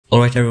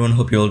Alright everyone,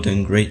 hope you're all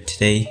doing great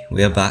today.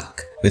 We are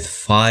back with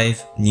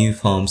 5 new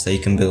farms that you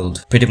can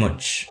build pretty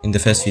much in the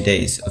first few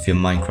days of your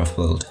Minecraft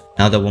world.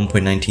 Now that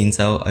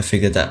 1.19's out, I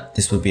figured that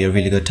this would be a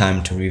really good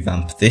time to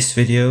revamp this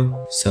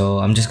video. So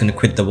I'm just going to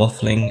quit the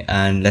waffling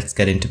and let's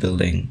get into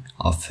building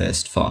our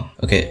first farm.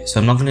 Okay, so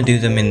I'm not going to do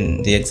them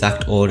in the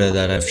exact order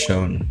that I've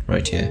shown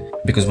right here,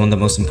 because one of the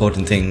most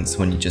important things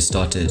when you just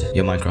started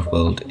your Minecraft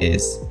world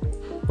is,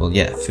 well,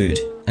 yeah, food.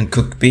 And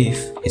cooked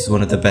beef is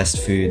one of the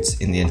best foods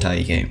in the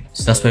entire game.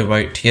 So that's why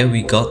right here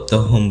we got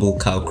the humble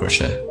cow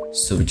crusher.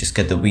 So we just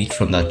get the wheat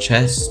from that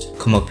chest,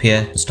 come up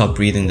here, stop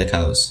breathing the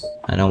cows.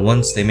 And now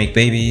once they make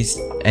babies,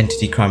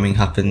 entity cramming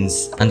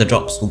happens and the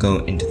drops will go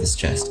into this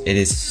chest. It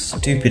is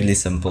stupidly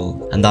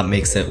simple and that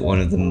makes it one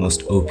of the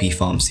most OP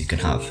farms you can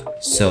have.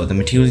 So the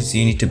materials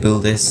you need to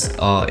build this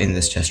are in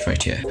this chest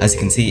right here. As you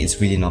can see, it's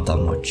really not that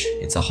much.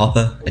 It's a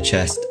hopper, a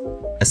chest,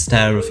 a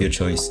stair of your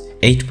choice,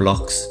 8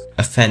 blocks,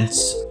 a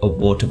fence, a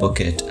water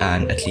bucket,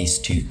 and at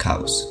least 2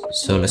 cows.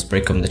 So let's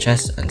break open the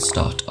chest and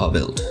start our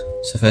build.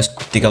 So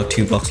first dig out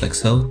 2 blocks like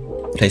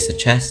so, place a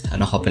chest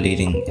and a hopper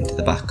leading into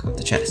the back of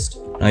the chest.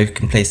 Now you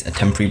can place a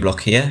temporary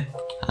block here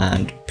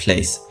and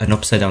place an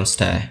upside down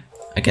stair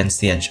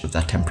against the edge of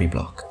that temporary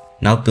block.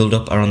 Now build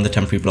up around the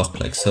temporary block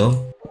like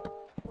so,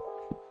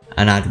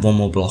 and add 1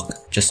 more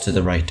block just to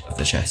the right of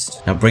the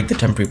chest. Now break the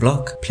temporary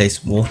block,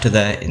 place water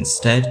there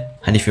instead,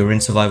 and if you're in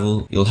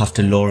survival, you'll have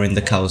to lure in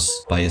the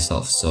cows by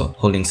yourself. So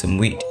holding some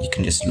wheat, you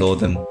can just lure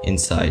them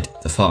inside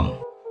the farm.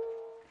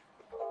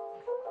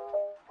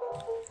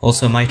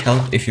 Also might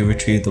help if you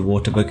retrieve the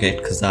water bucket,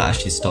 because that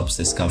actually stops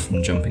this cow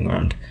from jumping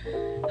around,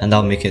 and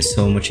that'll make it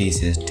so much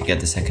easier to get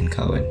the second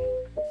cow in.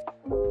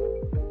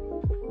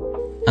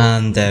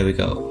 And there we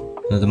go.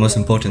 Now the most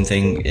important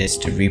thing is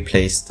to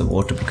replace the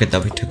water bucket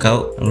that we took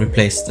out and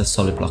replace the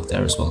solid block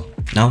there as well.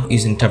 Now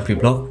using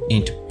temporary block, you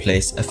need to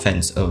place a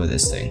fence over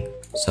this thing.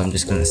 So I'm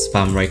just going to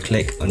spam right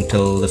click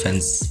until the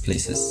fence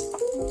places.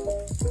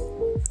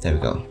 There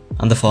we go.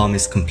 And the farm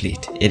is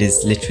complete. It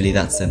is literally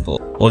that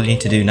simple. All you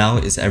need to do now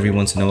is every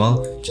once in a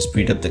while, just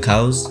breed up the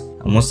cows.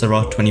 And once there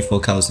are 24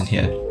 cows in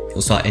here,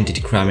 you'll start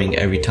entity cramming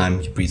every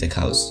time you breed the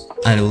cows.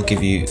 And it will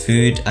give you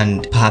food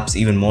and perhaps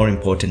even more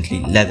importantly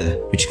leather,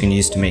 which you can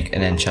use to make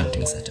an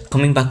enchanting setup.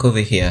 Coming back over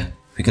here,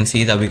 we can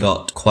see that we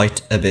got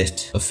quite a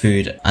bit of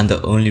food, and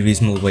the only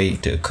reasonable way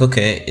to cook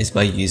it is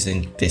by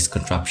using this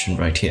contraption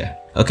right here.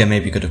 Okay,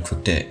 maybe you could have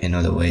cooked it in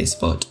other ways,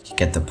 but you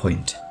get the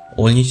point.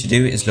 All you need to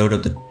do is load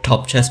up the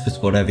top chest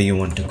with whatever you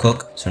want to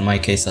cook. So in my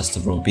case, that's the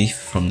raw beef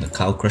from the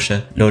cow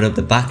crusher. Load up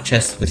the back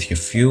chest with your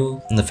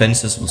fuel and the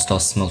fences will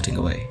start smelting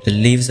away. The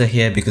leaves are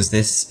here because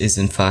this is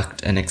in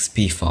fact an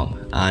XP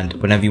farm. And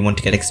whenever you want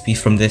to get XP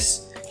from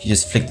this, you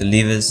just flick the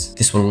levers.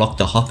 This will lock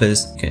the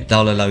hoppers. Okay,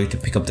 that'll allow you to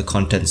pick up the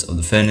contents of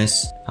the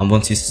furnace. And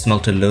once you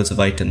smelted loads of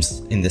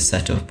items in this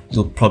setup,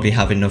 you'll probably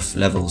have enough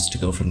levels to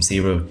go from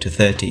 0 to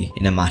 30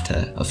 in a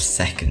matter of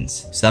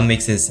seconds. So that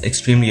makes this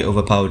extremely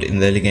overpowered in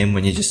the early game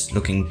when you're just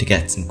looking to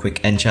get some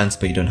quick enchants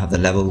but you don't have the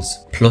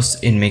levels. Plus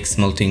it makes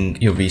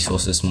smelting your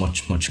resources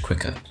much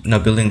quicker. Now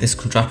building this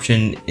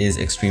contraption is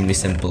extremely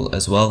simple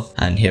as well,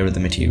 and here are the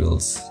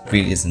materials.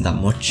 Really isn't that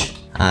much,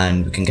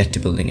 and we can get to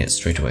building it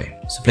straight away.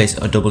 So place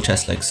a double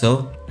chest like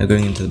so. Now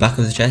going into the back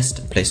of the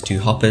chest, place 2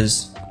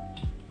 hoppers,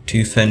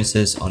 2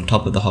 furnaces on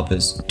top of the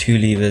hoppers, 2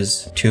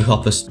 levers, 2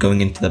 hoppers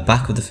going into the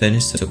back of the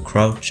furnace, so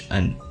crouch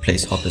and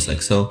place hoppers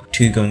like so,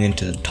 2 going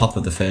into the top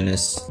of the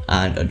furnace,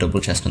 and a double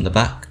chest on the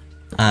back,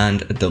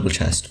 and a double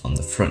chest on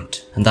the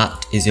front. And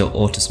that is your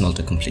auto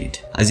smelter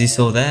complete. As you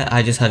saw there,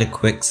 I just had a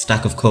quick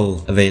stack of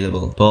coal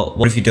available, but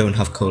what if you don't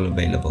have coal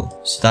available?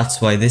 So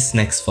that's why this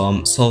next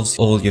farm solves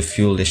all your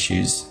fuel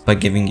issues by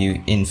giving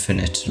you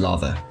infinite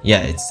lava.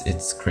 Yeah,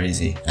 it's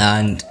crazy.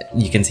 And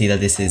you can see that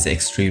this is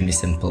extremely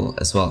simple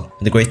as well.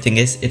 The great thing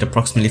is it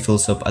approximately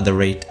fills up at the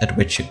rate at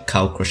which a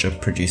cow crusher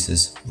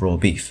produces raw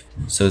beef.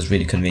 So it's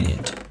really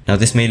convenient. Now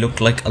this may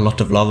look like a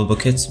lot of lava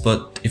buckets,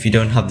 but if you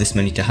don't have this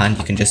many to hand,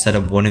 you can just set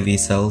up one of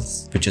these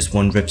cells with just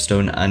 1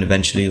 dripstone and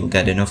eventually you'll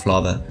get enough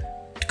lava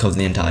to cover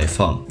the entire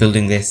farm.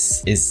 Building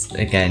this is,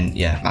 again,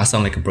 yeah, I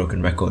sound like a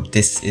broken record.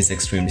 This is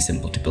extremely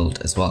simple to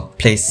build as well.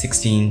 Place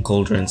 16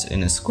 cauldrons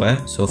in a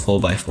square, so a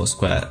 4x4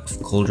 square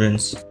of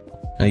cauldrons.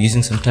 Now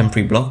using some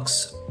temporary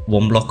blocks,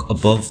 1 block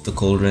above the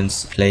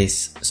cauldrons,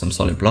 place some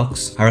solid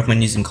blocks. I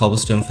recommend using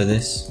cobblestone for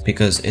this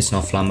because it's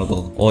not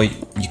flammable, or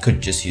you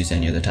could just use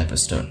any other type of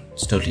stone.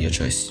 It's totally your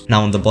choice.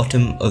 Now on the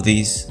bottom of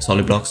these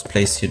solid blocks,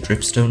 place your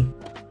dripstone.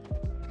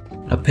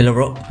 Now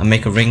pillar up and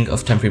make a ring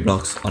of temporary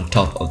blocks on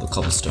top of the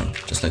cobblestone,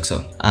 just like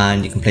so.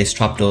 And you can place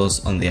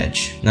trapdoors on the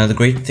edge. Now the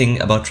great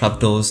thing about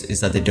trapdoors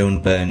is that they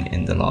don't burn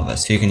in the lava,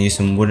 so you can use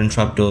some wooden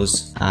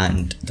trapdoors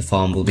and the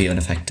farm will be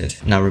unaffected.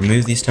 Now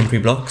remove these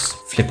temporary blocks,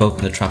 flip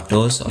open the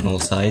trapdoors on all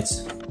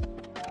sides.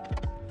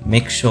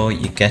 Make sure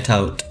you get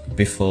out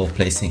before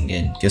placing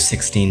in your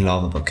 16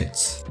 lava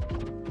buckets.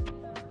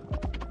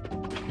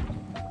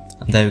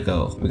 And there we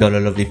go, we got a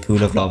lovely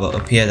pool of lava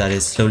up here that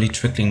is slowly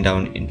trickling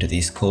down into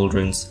these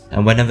cauldrons.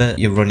 And whenever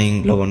you're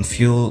running low on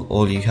fuel,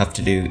 all you have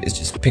to do is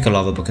just pick a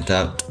lava bucket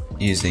out,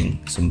 using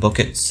some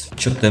buckets,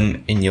 chuck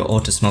them in your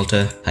auto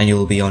smelter, and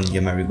you'll be on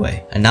your merry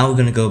way. And now we're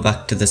going to go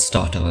back to the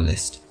start of our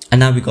list. And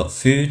now we got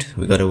food,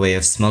 we got a way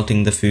of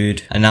smelting the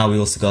food, and now we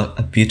also got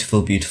a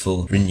beautiful,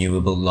 beautiful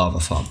renewable lava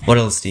farm. What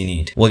else do you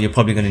need? Well, you're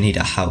probably going to need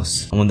a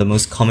house. And one of the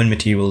most common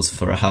materials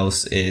for a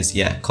house is,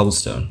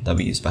 cobblestone that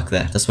we used back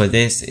there. That's why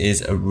this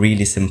is a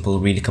really simple,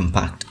 really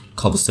compact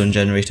cobblestone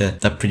generator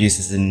that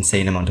produces an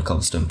insane amount of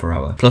cobblestone per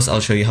hour. Plus,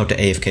 I'll show you how to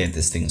AFK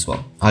this thing as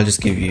well. I'll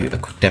just give you a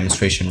quick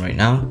demonstration right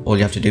now. All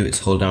you have to do is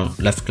hold down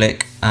left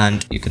click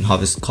and you can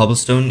harvest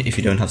cobblestone if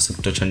you don't have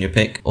silk touch on your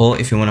pick, or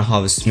if you want to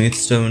harvest smooth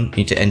stone, you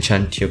need to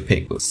enchant your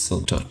pick with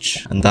silk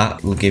touch, and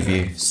that will give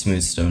you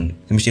smooth stone.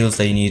 The materials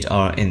that you need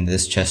are in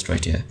this chest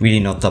right here. Really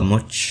not that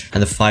much,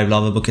 and the 5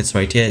 lava buckets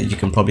right here, you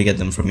can probably get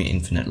them from your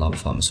infinite lava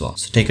farm as well.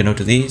 So take a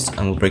note of these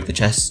and we'll break the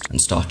chest and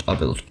start our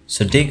build.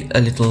 So dig a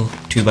little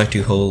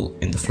 2x2 hole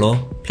in the floor,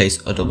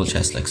 place a double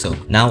chest like so.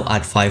 Now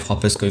add 5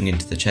 hoppers going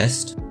into the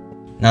chest.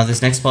 Now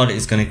this next part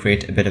is going to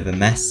create a bit of a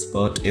mess,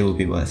 but it will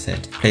be worth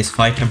it. Place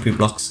 5 temporary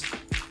blocks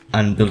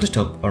and build it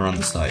up around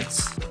the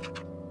sides.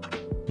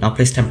 Now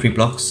place temporary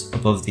blocks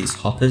above these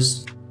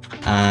hoppers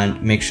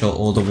and make sure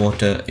all the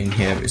water in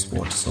here is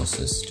water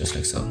sources, just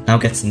like so. Now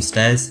get some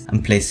stairs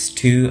and place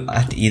 2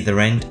 at either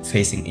end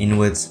facing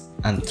inwards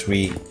and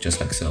 3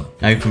 just like so.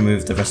 Now you can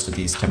remove the rest of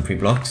these temporary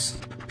blocks.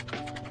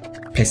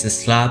 Place a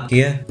slab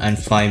here and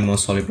 5 more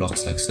solid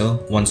blocks like so,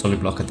 1 solid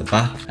block at the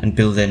back, and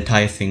build the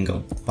entire thing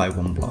up by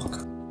 1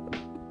 block.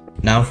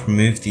 Now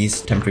remove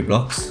these temporary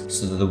blocks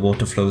so that the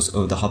water flows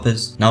over the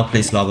hoppers. Now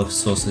place lava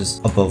sources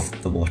above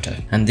the water,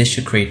 and this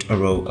should create a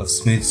row of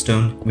smooth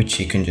stone which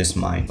you can just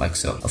mine like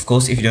so. Of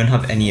course, if you don't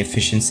have any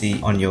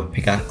efficiency on your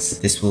pickaxe,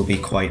 this will be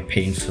quite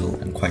painful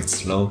and quite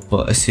slow,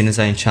 but as soon as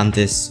I enchant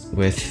this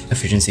with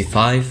efficiency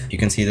 5, you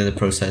can see that the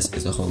process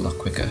is a whole lot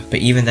quicker. But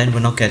even then, we're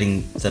not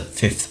getting the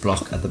 5th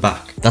block at the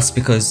back. That's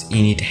because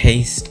you need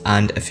haste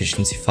and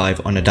efficiency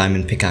 5 on a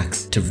diamond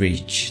pickaxe to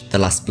reach the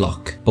last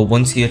block. But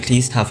once you at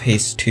least have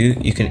haste 2,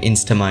 you can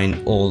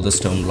insta-mine all the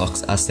stone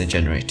blocks as they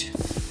generate.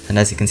 And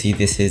as you can see,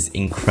 this is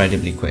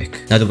incredibly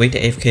quick. Now the way to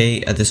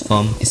AFK at this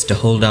farm is to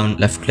hold down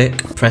left click,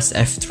 press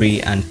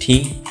F3 and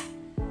T,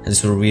 and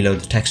this will reload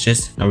the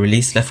textures. Now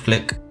release left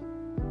click.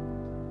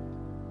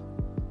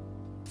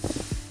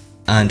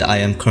 And I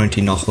am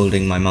currently not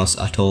holding my mouse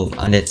at all,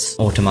 and it's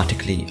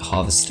automatically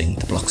harvesting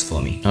the blocks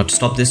for me. Now to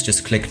stop this,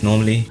 just click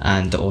normally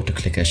and the auto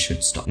clicker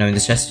should stop. Now in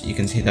this chest, you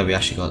can see that we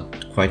actually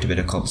got quite a bit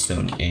of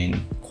cobblestone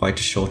in quite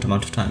a short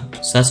amount of time.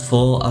 So that's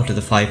 4 out of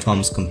the 5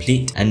 farms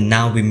complete, and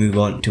now we move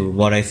on to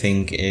what I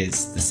think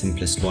is the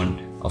simplest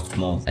one of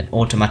them all, an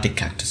automatic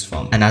cactus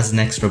farm. And as an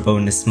extra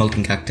bonus,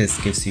 smelting cactus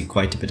gives you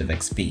quite a bit of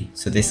XP,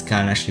 so this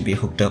can actually be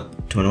hooked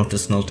up to an auto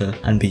smelter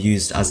and be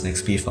used as an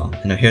XP farm.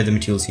 And now here are the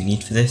materials you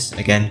need for this.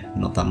 Again,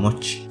 not that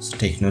much, so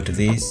take note of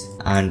these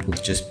and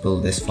we'll just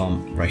build this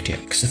farm right here.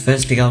 So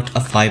first dig out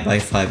a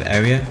 5x5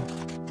 area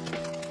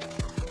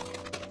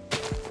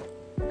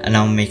and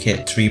now make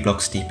it 3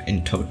 blocks deep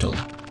in total.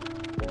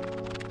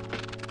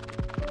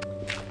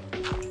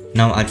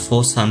 Now add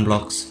 4 sand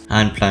blocks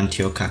and plant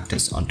your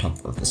cactus on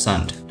top of the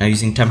sand. Now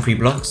using temporary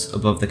blocks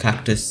above the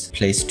cactus,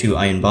 place 2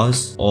 iron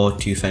bars or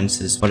 2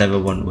 fences, whatever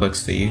one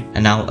works for you.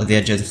 And now at the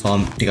edge of the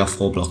farm, dig out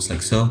 4 blocks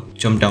like so.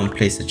 Jump down,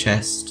 place a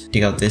chest,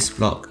 dig out this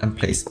block and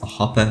place a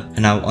hopper.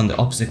 And now on the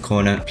opposite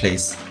corner,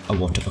 place a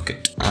water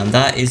bucket. And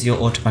that is your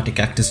automatic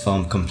cactus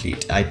farm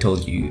complete. I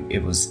told you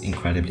it was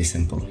incredibly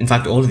simple. In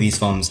fact, all of these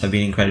farms have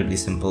been incredibly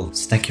simple.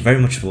 So thank you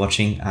very much for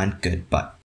watching and goodbye.